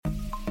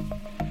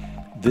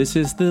This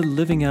is the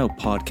Living Out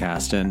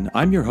podcast, and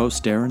I'm your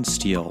host, Darren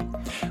Steele.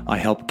 I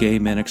help gay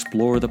men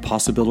explore the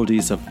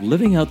possibilities of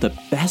living out the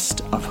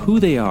best of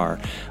who they are.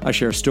 I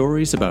share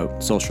stories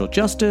about social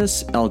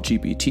justice,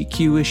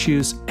 LGBTQ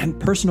issues, and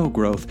personal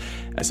growth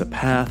as a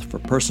path for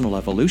personal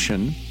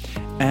evolution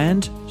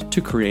and to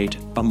create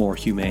a more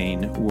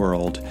humane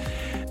world.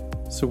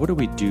 So what do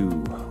we do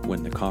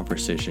when the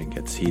conversation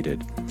gets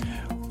heated?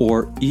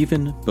 Or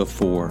even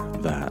before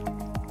that?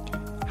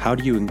 How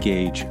do you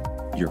engage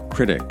your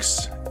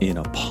critics in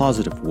a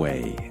positive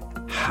way?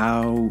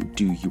 How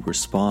do you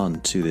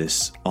respond to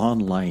this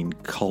online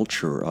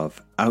culture of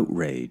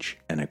outrage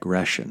and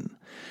aggression?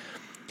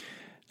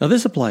 Now,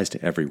 this applies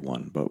to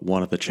everyone, but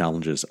one of the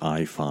challenges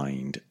I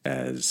find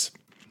as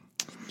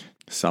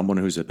someone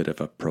who's a bit of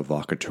a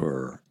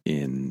provocateur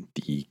in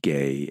the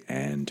gay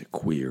and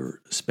queer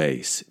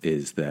space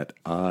is that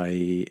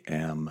I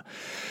am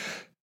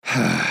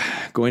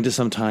going to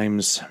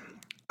sometimes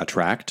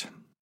attract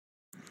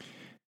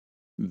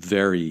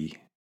very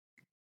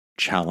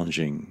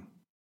challenging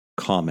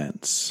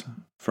comments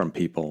from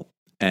people.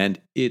 And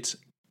it's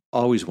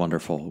always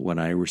wonderful when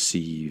I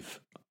receive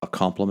a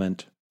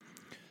compliment,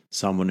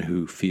 someone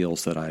who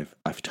feels that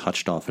I've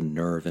touched off a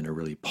nerve in a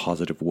really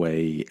positive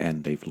way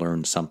and they've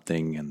learned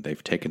something and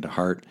they've taken to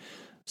heart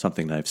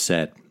something that I've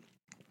said.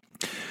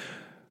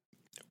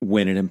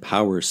 When it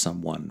empowers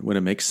someone, when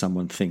it makes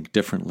someone think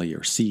differently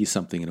or see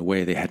something in a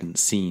way they hadn't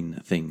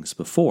seen things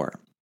before.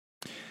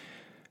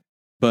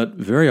 But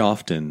very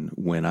often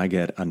when I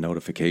get a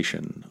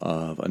notification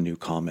of a new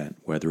comment,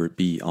 whether it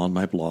be on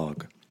my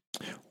blog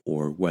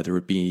or whether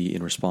it be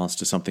in response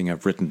to something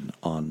I've written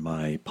on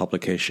my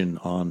publication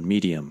on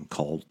Medium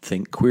called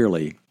Think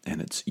Queerly, and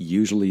it's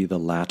usually the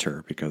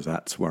latter because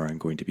that's where I'm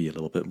going to be a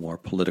little bit more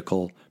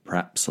political,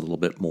 perhaps a little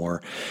bit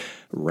more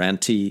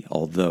ranty,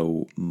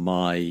 although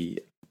my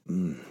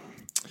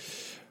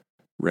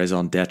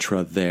raison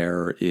d'etre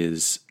there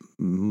is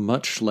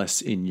much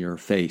less in your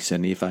face.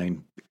 And if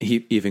I'm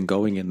even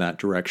going in that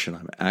direction,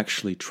 I'm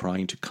actually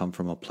trying to come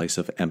from a place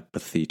of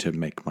empathy to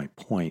make my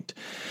point.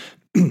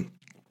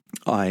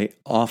 I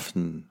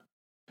often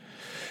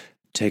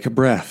take a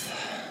breath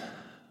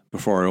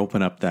before I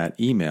open up that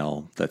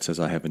email that says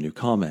I have a new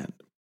comment,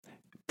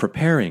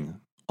 preparing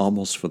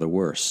almost for the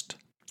worst.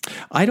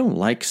 I don't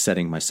like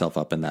setting myself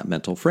up in that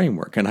mental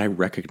framework, and I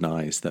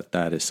recognize that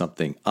that is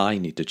something I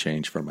need to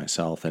change for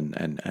myself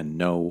and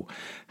know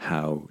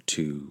how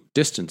to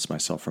distance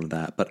myself from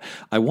that. But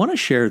I want to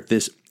share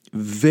this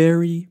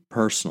very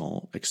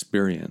personal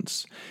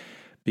experience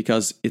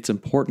because it's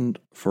important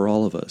for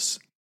all of us,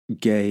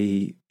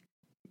 gay,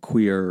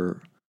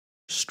 queer,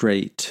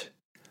 straight,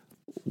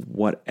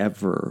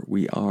 whatever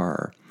we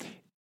are.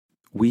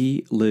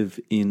 We live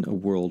in a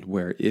world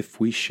where if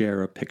we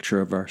share a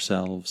picture of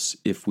ourselves,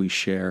 if we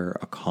share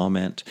a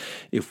comment,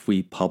 if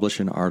we publish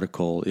an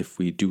article, if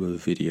we do a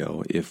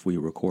video, if we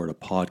record a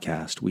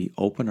podcast, we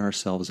open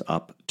ourselves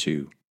up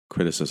to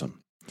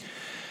criticism.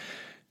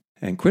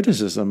 And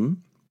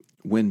criticism,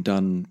 when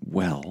done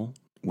well,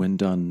 when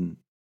done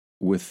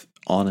with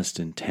honest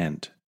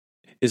intent,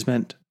 is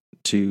meant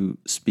to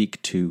speak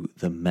to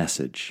the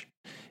message,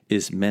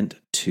 is meant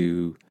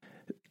to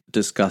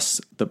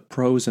discuss the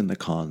pros and the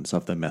cons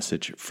of the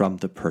message from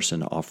the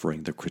person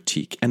offering the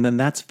critique. And then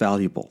that's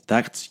valuable,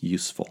 that's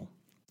useful.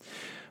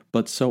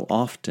 But so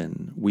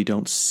often we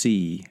don't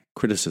see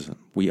criticism.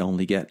 We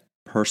only get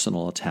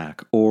personal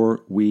attack, or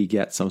we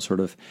get some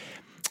sort of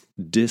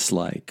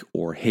dislike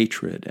or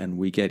hatred, and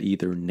we get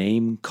either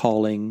name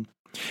calling.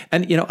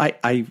 And, you know,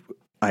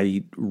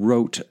 I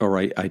wrote, or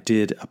I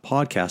did a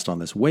podcast on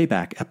this way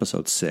back,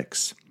 episode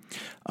 6,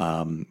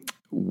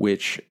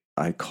 which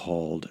I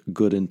called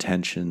Good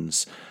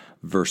Intentions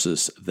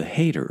versus the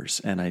Haters.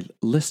 And I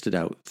listed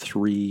out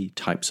 3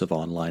 types of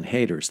online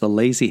haters. The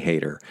lazy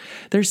hater,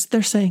 they're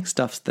saying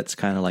stuff that's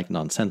kind of like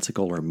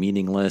nonsensical or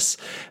meaningless.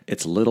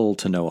 It's little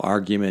to no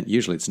argument.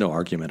 Usually it's no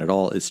argument at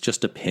all. It's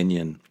just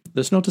opinion.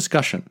 There's no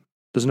discussion.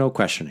 There's no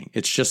questioning.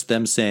 It's just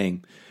them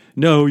saying,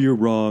 no, you're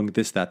wrong,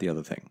 this, that, the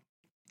other thing.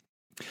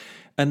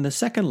 And the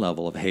second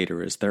level of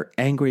hater is they're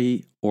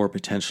angry or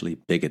potentially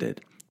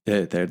bigoted.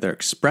 They're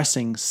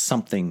expressing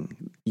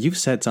something. You've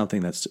said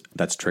something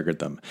that's triggered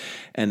them,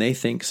 and they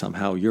think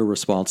somehow you're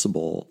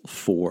responsible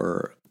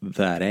for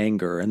that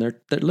anger, and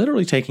they're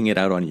literally taking it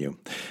out on you.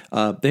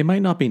 They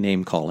might not be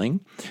name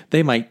calling,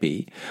 they might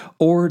be,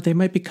 or they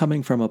might be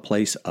coming from a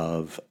place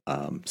of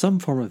some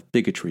form of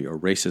bigotry or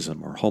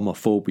racism or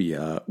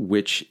homophobia,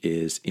 which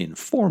is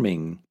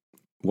informing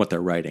what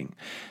they're writing.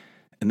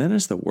 And then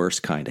there's the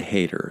worst kind of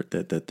hater,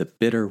 the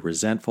bitter,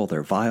 resentful,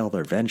 they're vile,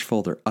 they're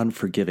vengeful, they're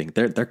unforgiving.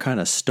 They're kind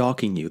of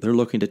stalking you. They're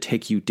looking to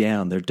take you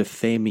down. They're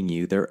defaming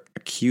you. They're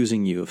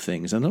accusing you of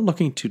things, and they're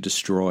looking to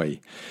destroy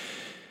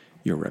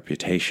your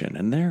reputation.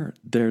 And they're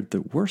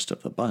the worst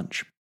of the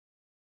bunch.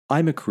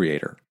 I'm a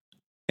creator,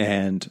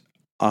 and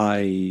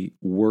I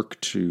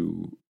work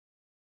to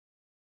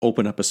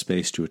open up a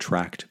space to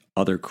attract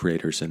other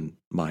creators in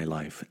my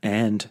life,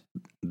 and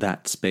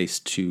that space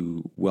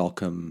to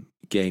welcome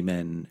gay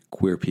men,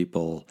 queer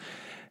people,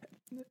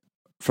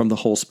 from the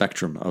whole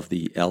spectrum of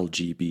the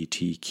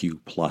LGBTQ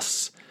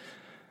plus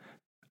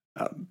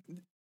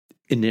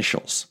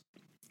initials,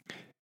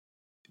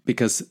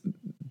 because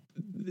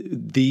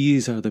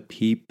these are the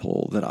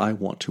people that I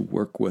want to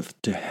work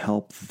with to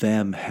help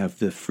them have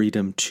the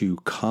freedom to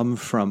come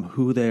from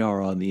who they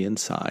are on the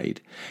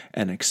inside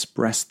and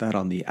express that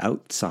on the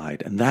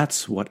outside. And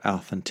that's what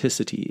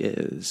authenticity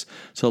is.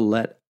 To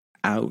let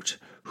out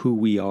who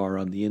we are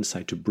on the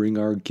inside, to bring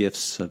our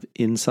gifts of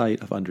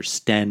insight, of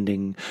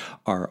understanding,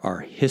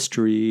 our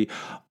history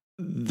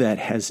that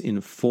has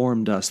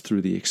informed us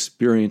through the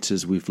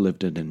experiences we've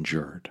lived and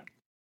endured.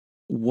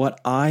 What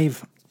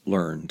I've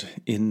learned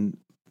and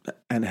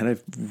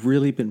I've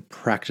really been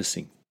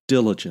practicing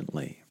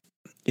diligently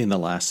in the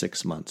last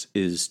 6 months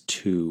is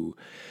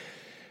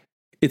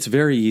it's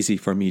very easy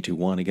for me to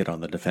want to get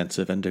on the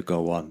defensive and to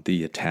go on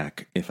the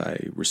attack if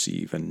I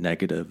receive a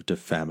negative,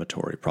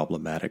 defamatory,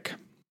 problematic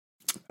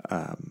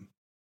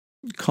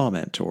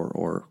comment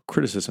or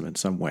criticism in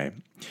some way.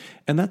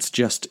 And that's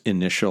just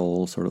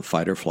initial sort of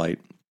fight or flight,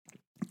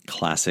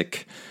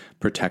 classic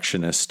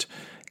protectionist,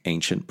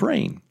 ancient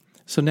brain.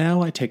 So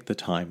now I take the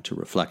time to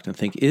reflect and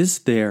think, is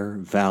there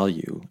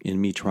value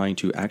in me trying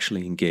to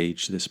actually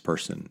engage this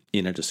person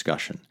in a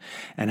discussion?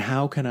 And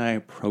how can I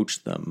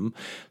approach them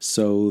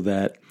so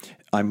that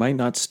I might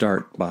not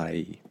start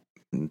by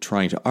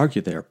trying to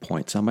argue their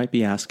points? I might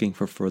be asking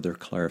for further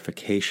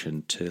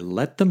clarification to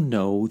let them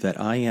know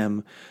that I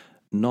am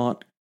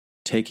not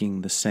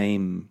taking the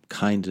same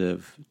kind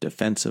of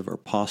defensive or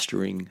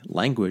posturing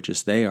language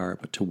as they are,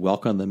 but to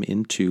welcome them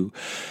into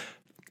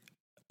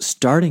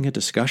starting a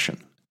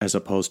discussion, as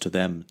opposed to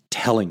them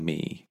telling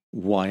me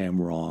why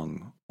I'm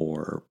wrong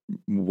or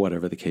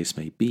whatever the case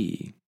may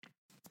be.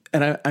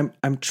 And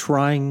I'm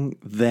trying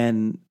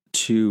then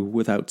to,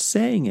 without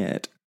saying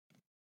it,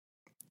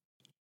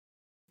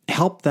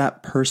 help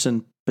that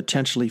person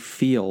potentially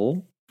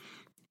feel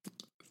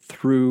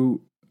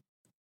through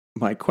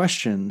my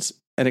questions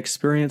an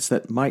experience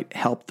that might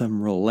help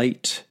them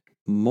relate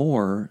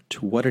more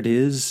to what it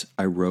is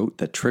I wrote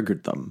that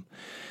triggered them,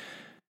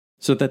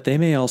 so that they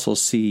may also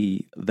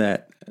see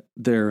that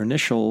their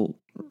initial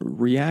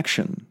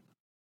reaction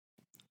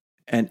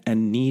and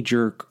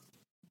knee-jerk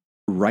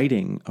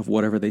writing of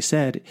whatever they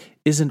said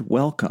isn't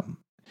welcome,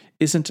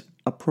 isn't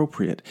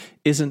appropriate,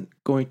 isn't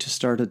going to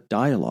start a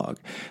dialogue,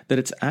 that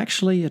it's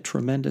actually a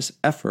tremendous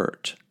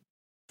effort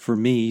for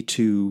me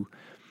to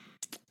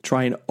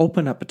try and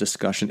open up a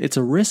discussion. It's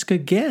a risk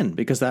again,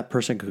 because that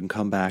person can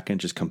come back and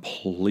just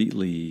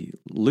completely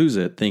lose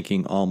it,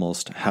 thinking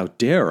almost, how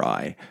dare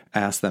I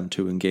ask them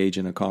to engage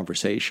in a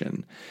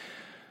conversation.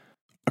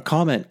 A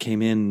comment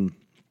came in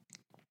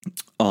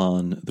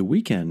on the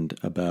weekend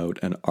about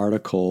an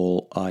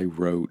article I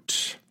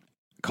wrote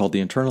called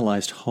The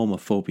Internalized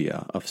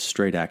Homophobia of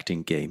Straight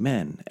Acting Gay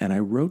Men. And I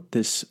wrote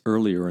this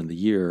earlier in the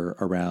year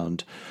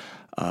around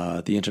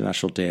the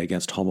International Day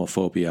Against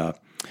Homophobia,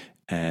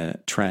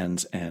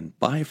 trans and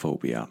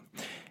biphobia.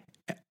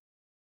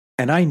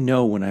 And I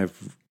know when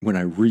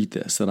I read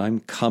this that I'm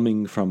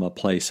coming from a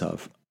place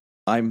of,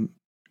 I'm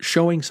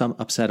showing some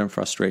upset and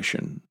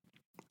frustration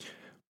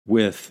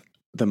with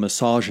the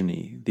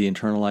misogyny, the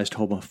internalized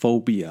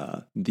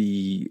homophobia,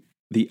 the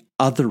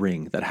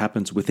othering that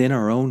happens within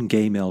our own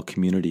gay male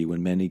community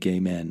when many gay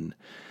men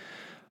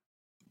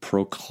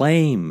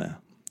proclaim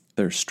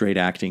their straight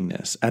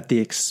actingness at the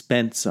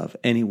expense of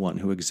anyone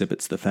who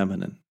exhibits the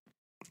feminine.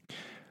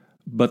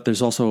 But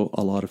there's also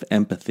a lot of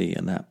empathy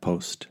in that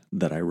post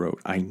that I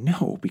wrote. I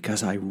know,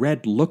 because I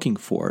read looking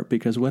for it,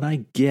 because when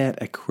I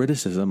get a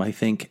criticism, I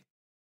think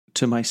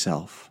to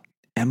myself,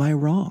 am I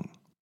wrong?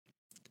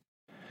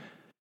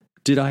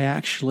 Did I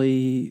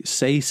actually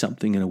say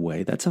something in a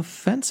way that's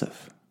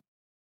offensive?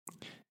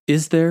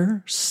 Is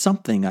there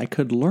something I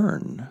could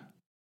learn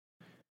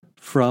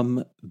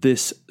from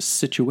this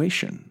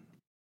situation?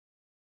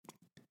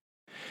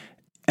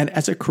 And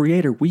as a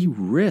creator, we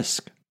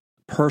risk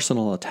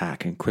personal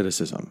attack and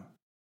criticism.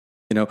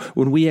 You know,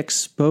 when we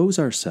expose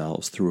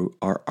ourselves through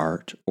our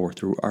art or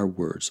through our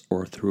words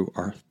or through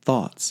our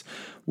thoughts,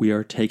 we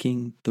are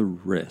taking the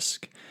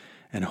risk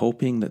and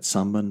hoping that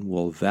someone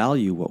will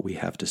value what we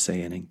have to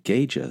say and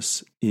engage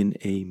us in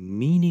a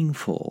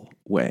meaningful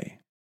way.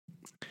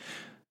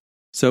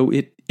 So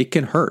it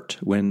can hurt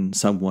when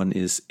someone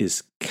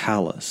is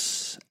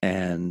callous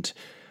and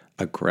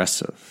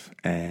aggressive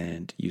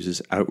and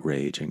uses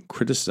outrage and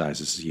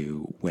criticizes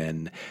you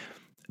when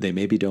they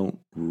maybe don't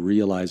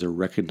realize or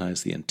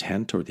recognize the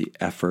intent or the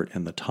effort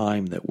and the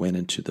time that went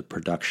into the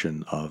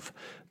production of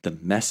the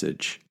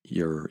message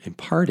you're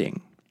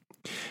imparting.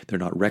 They're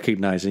not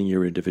recognizing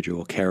your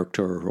individual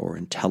character or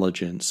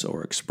intelligence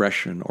or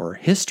expression or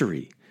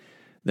history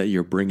that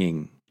you're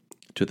bringing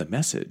to the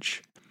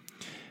message.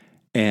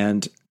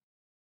 And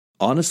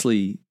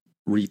honestly,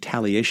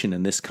 retaliation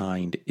in this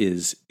kind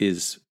is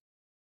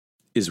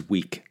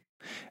weak.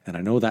 And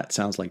I know that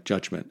sounds like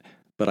judgment,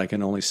 but I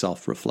can only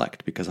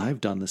self-reflect because I've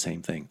done the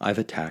same thing. I've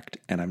attacked,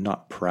 and I'm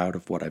not proud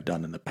of what I've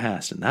done in the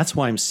past. And that's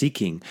why I'm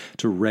seeking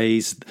to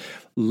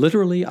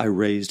I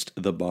raised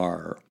the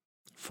bar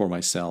for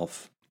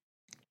myself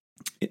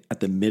at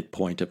the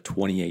midpoint of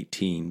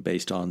 2018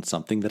 based on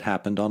something that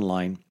happened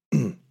online.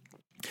 And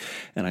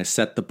I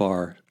set the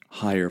bar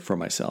higher for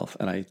myself.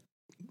 And I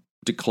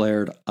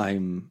declared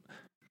I'm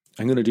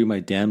going to do my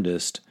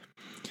damnedest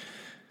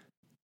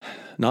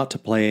not to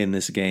play in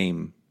this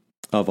game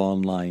of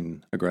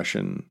online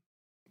aggression.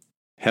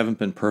 Haven't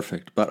been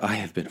perfect, but I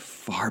have been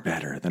far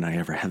better than I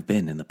ever have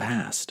been in the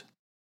past.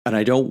 And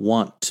I don't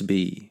want to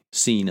be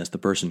seen as the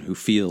person who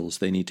feels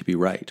they need to be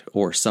right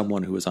or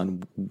someone who is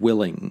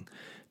unwilling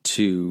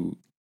to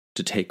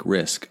take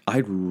risk.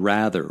 I'd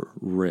rather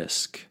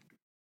risk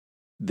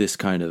this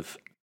kind of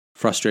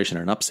frustration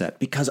and upset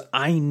because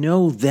I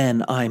know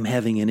then I'm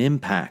having an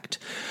impact,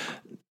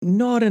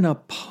 not in a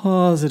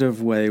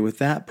positive way with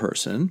that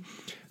person,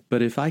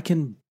 but if I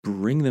can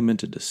bring them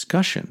into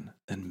discussion,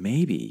 then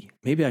maybe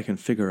I can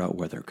figure out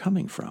where they're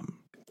coming from.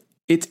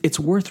 It's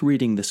worth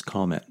reading this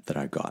comment that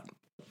I got.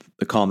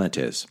 The comment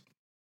is,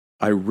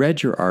 I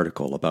read your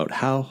article about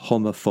how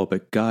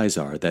homophobic guys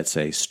are that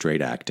say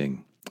straight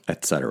acting,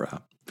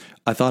 etc.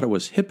 I thought it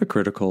was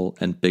hypocritical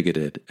and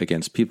bigoted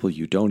against people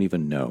you don't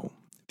even know.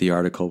 The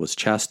article was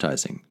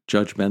chastising,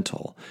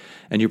 judgmental,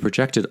 and you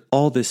projected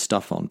all this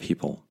stuff on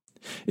people.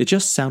 It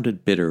just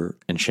sounded bitter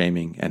and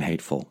shaming and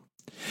hateful.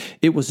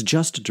 It was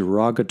just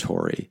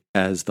derogatory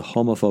as the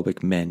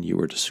homophobic men you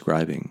were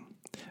describing.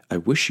 I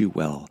wish you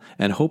well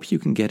and hope you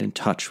can get in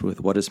touch with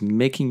what is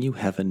making you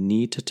have a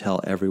need to tell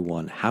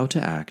everyone how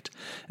to act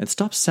and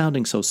stop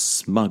sounding so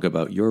smug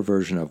about your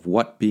version of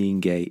what being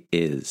gay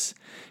is.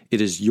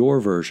 It is your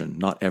version,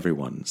 not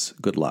everyone's.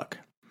 Good luck.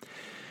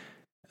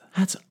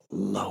 That's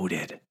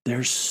loaded.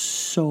 There's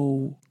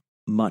so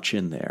much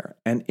in there.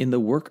 And in the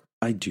work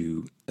I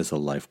do as a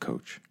life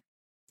coach,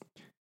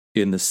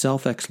 in the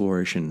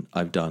self-exploration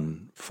I've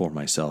done for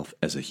myself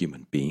as a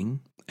human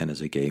being and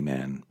as a gay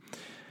man,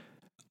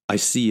 I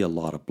see a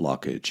lot of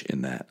blockage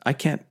in that.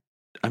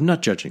 I'm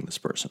not judging this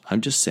person. I'm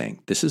just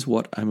saying this is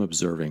what I'm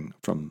observing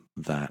from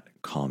that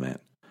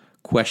comment.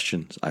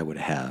 Questions I would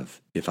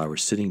have if I were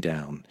sitting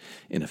down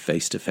in a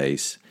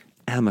face-to-face,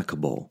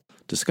 amicable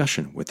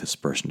discussion with this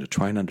person to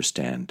try and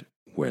understand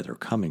where they're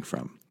coming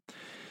from.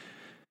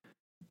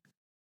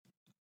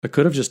 I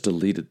could have just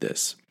deleted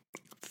this.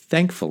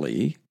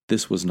 Thankfully,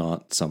 this was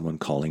not someone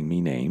calling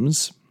me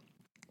names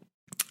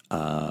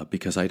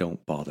because I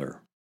don't bother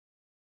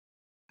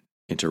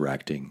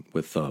interacting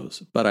with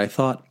those. But I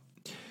thought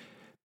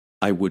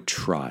I would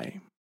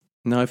try.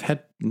 Now, I've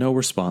had no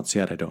response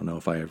yet. I don't know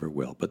if I ever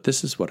will, but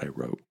this is what I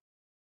wrote.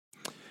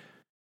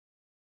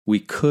 We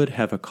could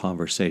have a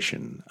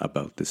conversation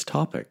about this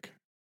topic.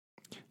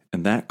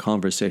 And that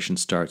conversation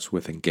starts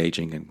with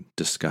engaging in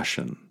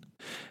discussion.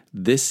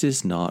 This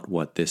is not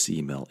what this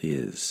email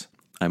is.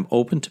 I'm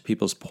open to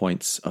people's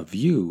points of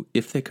view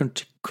if they can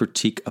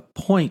critique a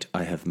point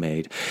I have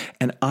made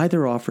and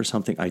either offer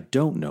something I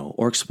don't know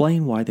or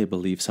explain why they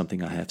believe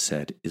something I have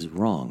said is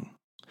wrong.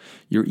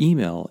 Your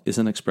email is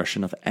an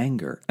expression of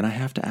anger, and I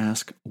have to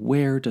ask,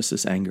 where does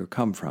this anger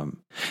come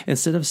from?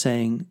 Instead of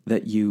saying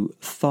that you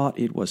thought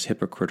it was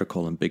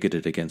hypocritical and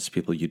bigoted against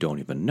people you don't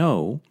even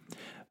know,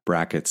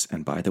 brackets,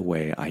 and by the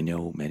way, I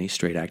know many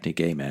straight-acting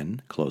gay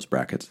men, close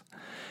brackets,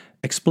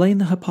 explain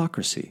the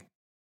hypocrisy.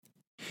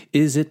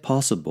 Is it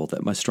possible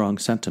that my strong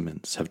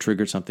sentiments have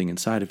triggered something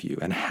inside of you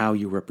and how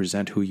you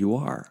represent who you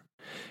are?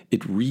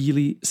 It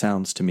really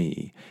sounds to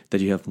me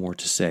that you have more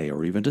to say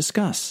or even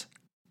discuss,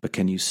 but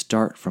can you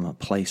start from a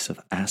place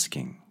of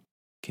asking?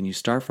 Can you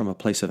start from a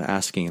place of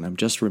asking? And I'm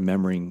just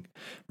remembering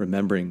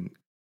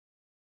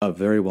a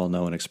very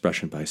well-known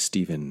expression by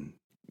Stephen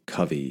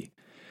Covey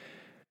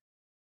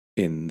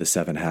in The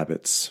 7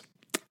 Habits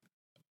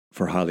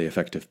for Highly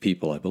Effective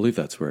People. I believe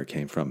that's where it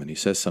came from. And he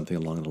says something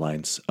along the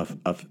lines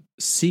of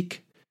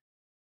seek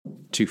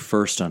to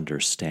first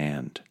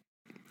understand.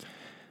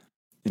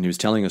 And he was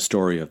telling a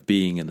story of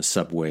being in the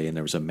subway, and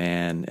there was a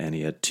man, and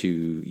he had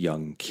 2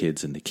 young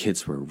kids, and the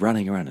kids were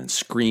running around and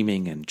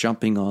screaming and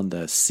jumping on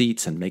the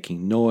seats and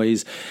making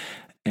noise.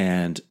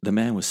 And the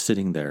man was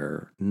sitting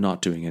there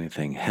not doing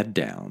anything, head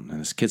down, and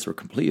his kids were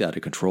completely out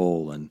of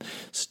control. And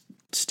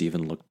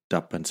Stephen looked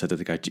up and said to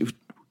the guy,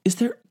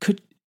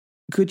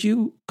 could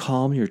you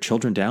calm your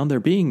children down? They're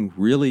being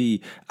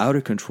really out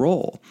of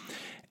control.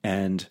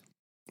 And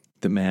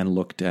the man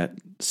looked at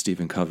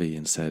Stephen Covey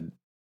and said,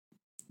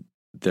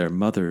 their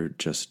mother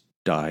just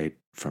died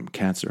from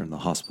cancer in the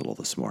hospital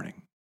this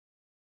morning.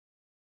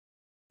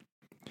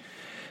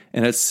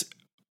 And it's,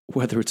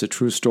 whether it's a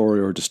true story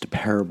or just a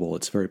parable,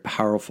 it's very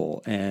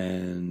powerful.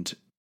 And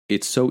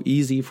it's so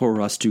easy for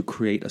us to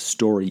create a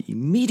story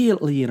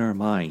immediately in our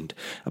mind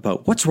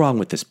about what's wrong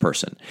with this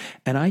person.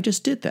 And I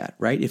just did that,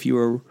 right? If you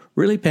were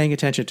really paying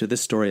attention to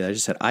this story that I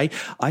just said,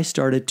 I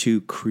started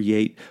to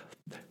create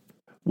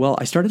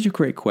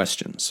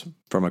questions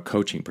from a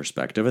coaching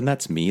perspective. And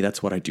that's me.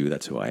 That's what I do.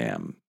 That's who I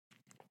am.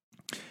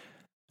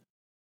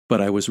 But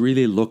I was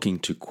really looking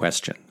to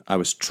question. I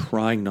was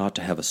trying not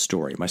to have a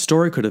story. My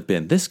story could have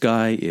been, this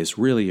guy is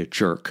really a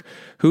jerk.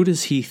 Who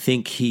does he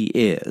think he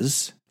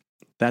is?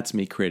 That's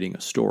me creating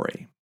a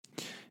story.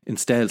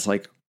 Instead, it's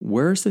like,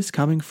 where is this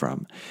coming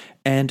from?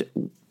 And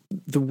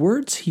the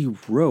words he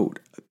wrote,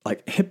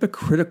 like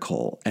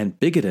hypocritical and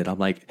bigoted, I'm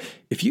like,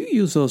 if you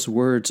use those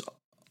words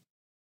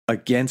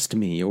against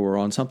me or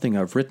on something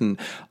I've written,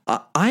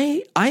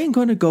 I am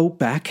going to go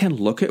back and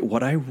look at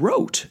what I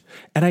wrote.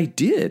 And I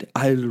did.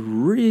 I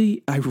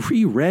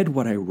reread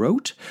what I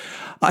wrote.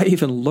 I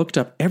even looked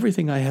up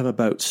everything I have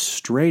about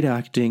straight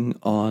acting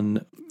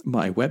on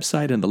my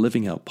website and the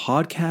Living Out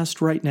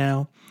podcast right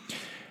now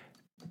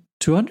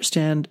to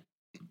understand,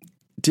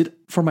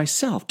 for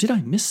myself, did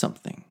I miss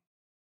something?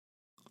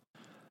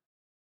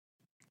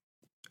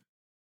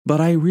 But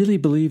I really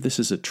believe this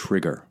is a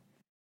trigger,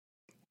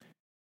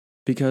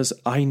 because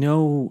I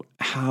know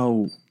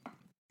how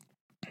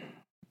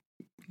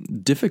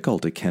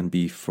difficult it can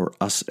be for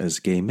us as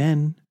gay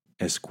men,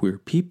 as queer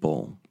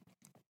people,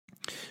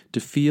 to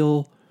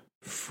feel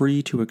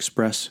free to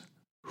express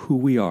who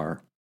we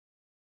are,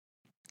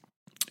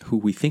 who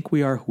we think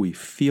we are, who we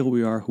feel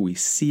we are, who we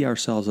see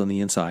ourselves on the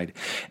inside,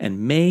 and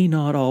may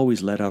not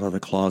always let out of the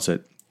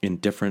closet in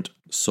different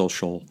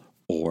social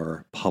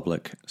or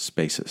public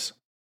spaces,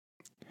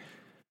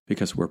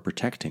 because we're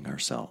protecting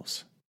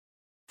ourselves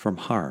from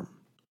harm,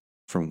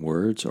 from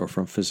words, or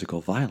from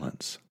physical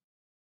violence.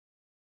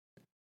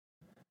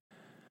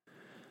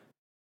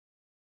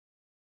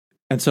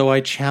 And so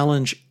I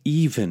challenge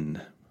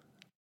even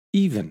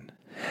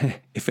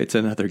if it's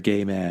another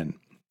gay man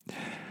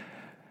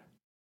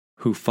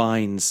who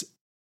finds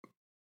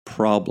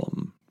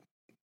problem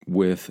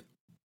with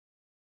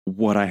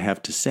what I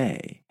have to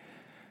say.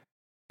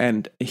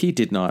 And he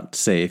did not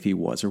say if he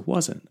was or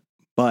wasn't.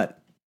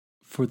 But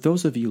for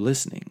those of you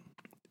listening,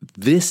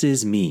 this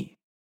is me.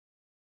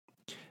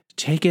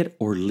 Take it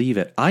or leave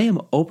it. I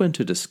am open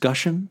to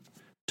discussion,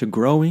 to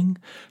growing,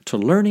 to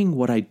learning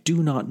what I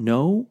do not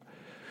know,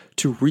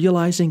 to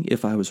realizing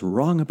if I was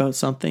wrong about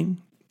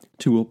something,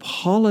 to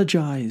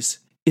apologize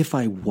if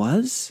I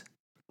was.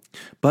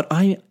 But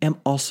I am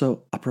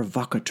also a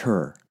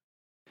provocateur.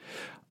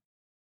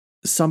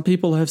 Some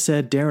people have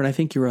said, Darren, I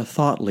think you're a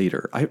thought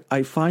leader.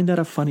 I find that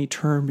a funny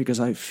term because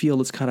I feel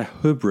it's kind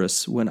of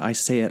hubris when I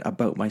say it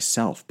about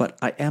myself, but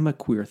I am a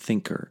queer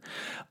thinker.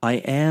 I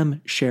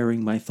am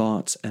sharing my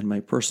thoughts and my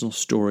personal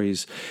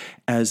stories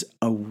as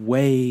a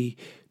way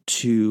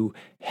to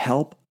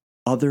help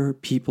other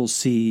people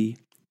see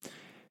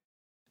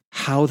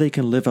how they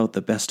can live out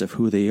the best of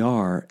who they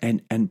are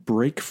and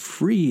break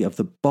free of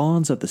the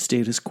bonds of the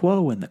status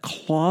quo and the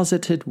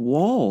closeted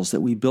walls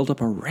that we build up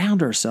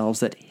around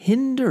ourselves that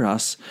hinder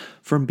us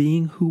from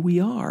being who we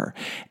are.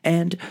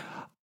 And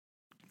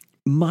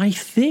my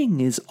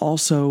thing is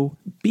also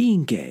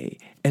being gay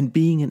and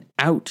being an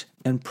out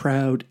and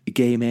proud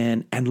gay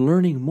man and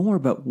learning more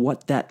about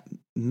what that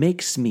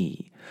makes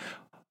me.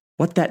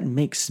 What that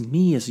makes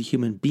me as a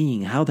human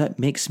being, how that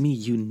makes me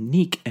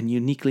unique and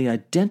uniquely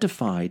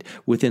identified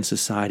within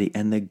society,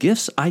 and the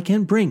gifts I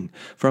can bring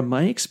from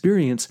my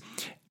experience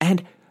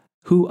and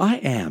who I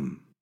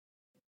am,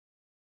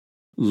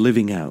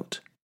 living out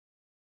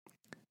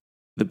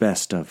the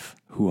best of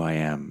who I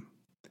am.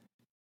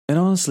 And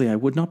honestly, I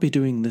would not be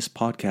doing this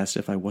podcast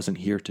if I wasn't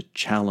here to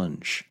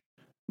challenge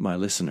my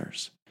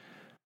listeners,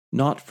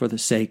 not for the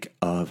sake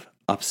of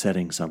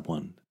upsetting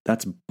someone.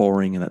 That's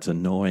boring and that's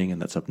annoying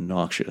and that's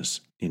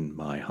obnoxious, in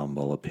my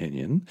humble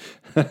opinion.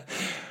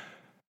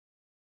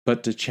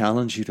 But to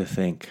challenge you to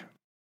think.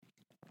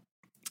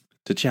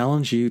 To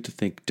challenge you to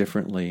think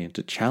differently and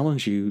to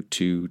challenge you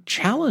to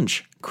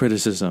challenge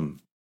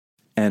criticism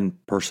and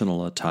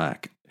personal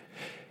attack.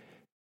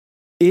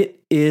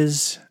 It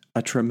is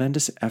a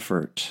tremendous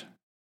effort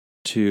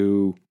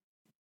to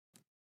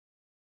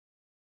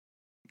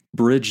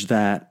bridge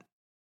that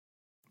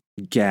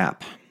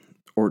gap.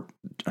 Or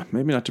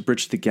maybe not to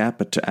bridge the gap,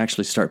 but to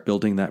actually start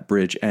building that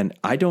bridge. And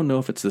I don't know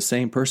if it's the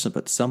same person,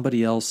 but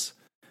somebody else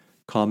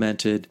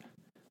commented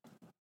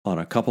on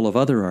a couple of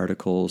other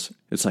articles.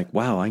 It's like,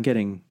 wow, I'm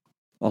getting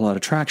a lot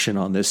of traction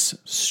on this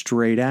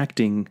straight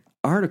acting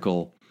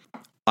article.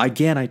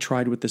 Again, I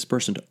tried with this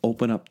person to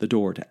open up the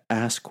door, to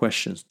ask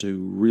questions, to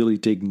really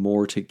dig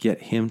more, to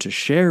get him to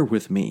share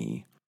with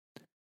me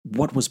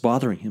what was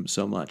bothering him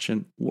so much.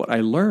 And what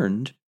I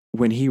learned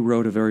when he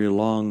wrote a very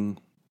long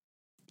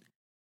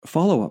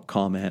follow-up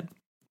comment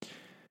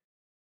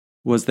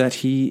was that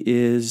he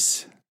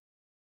is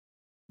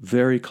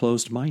very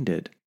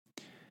closed-minded.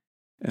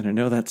 And I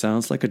know that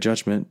sounds like a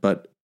judgment,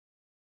 but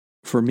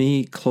for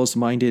me,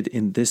 closed-minded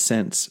in this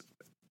sense,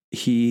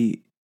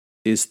 he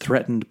is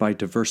threatened by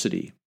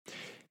diversity.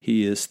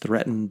 He is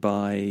threatened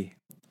by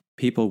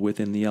people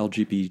within the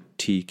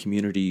LGBT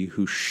community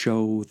who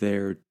show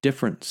their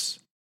difference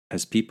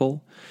as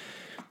people.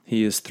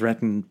 He is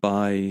threatened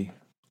by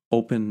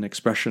open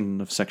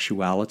expression of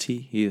sexuality.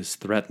 He is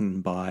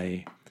threatened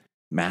by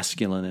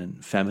masculine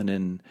and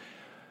feminine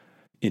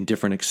in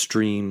different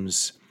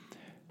extremes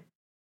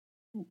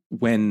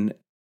when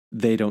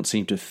they don't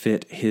seem to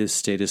fit his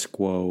status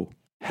quo,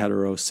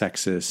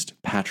 heterosexist,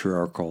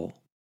 patriarchal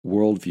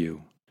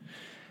worldview.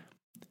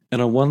 And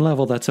on one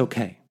level, that's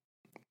okay,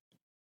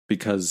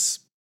 because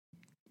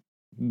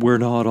we're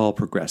not all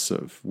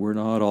progressive. We're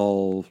not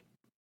all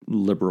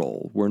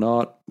liberal. We're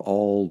not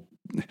all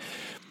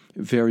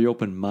very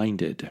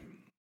open-minded.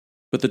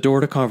 But the door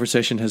to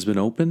conversation has been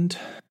opened,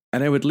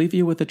 and I would leave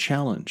you with a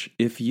challenge.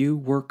 If you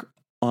work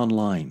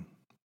online,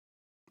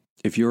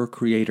 if you're a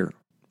creator,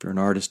 if you're an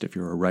artist, if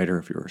you're a writer,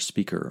 if you're a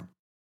speaker,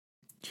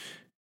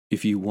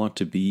 if you want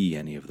to be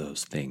any of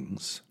those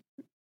things,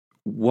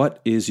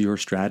 what is your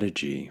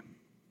strategy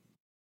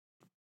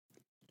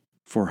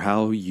for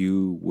how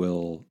you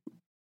will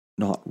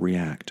not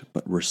react,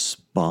 but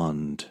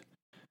respond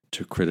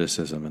to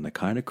criticism, and the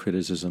kind of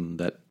criticism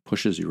that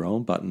pushes your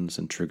own buttons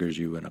and triggers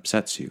you and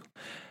upsets you?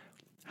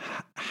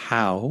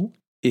 How,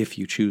 if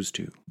you choose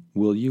to,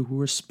 will you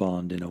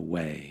respond in a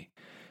way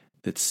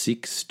that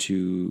seeks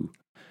to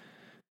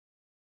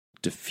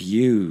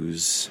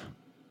diffuse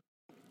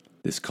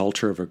this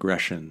culture of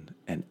aggression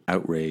and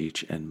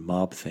outrage and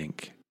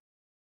mob-think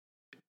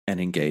and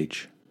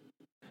engage?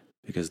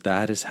 Because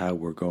that is how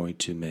we're going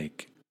to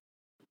make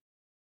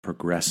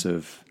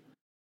progressive,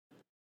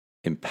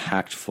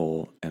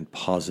 impactful, and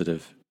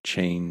positive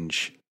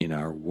change in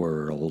our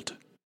world,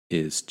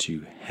 is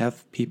to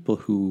have people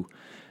who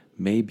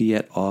may be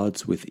at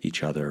odds with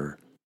each other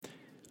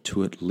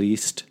to at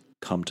least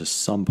come to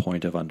some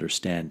point of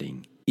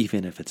understanding,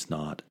 even if it's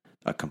not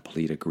a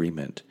complete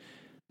agreement.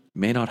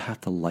 May not have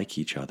to like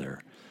each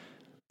other,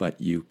 but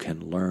you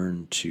can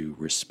learn to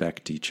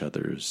respect each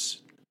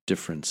other's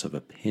difference of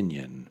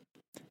opinion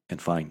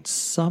and find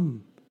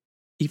some,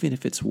 even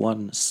if it's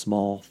one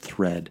small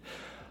thread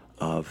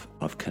of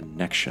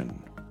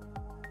connection.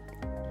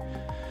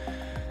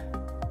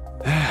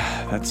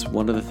 That's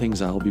one of the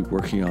things I'll be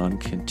working on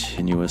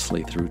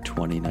continuously through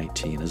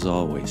 2019. As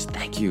always,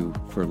 thank you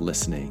for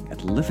listening,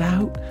 and live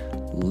out,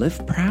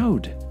 live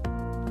proud.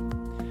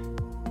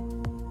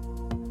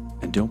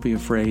 And don't be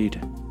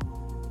afraid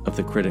of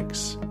the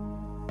critics.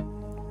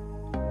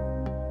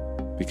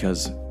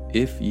 Because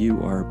if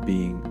you are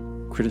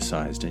being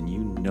criticized and you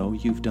know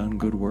you've done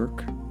good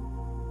work,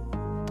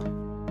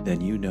 then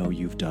you know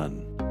you've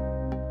done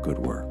good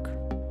work.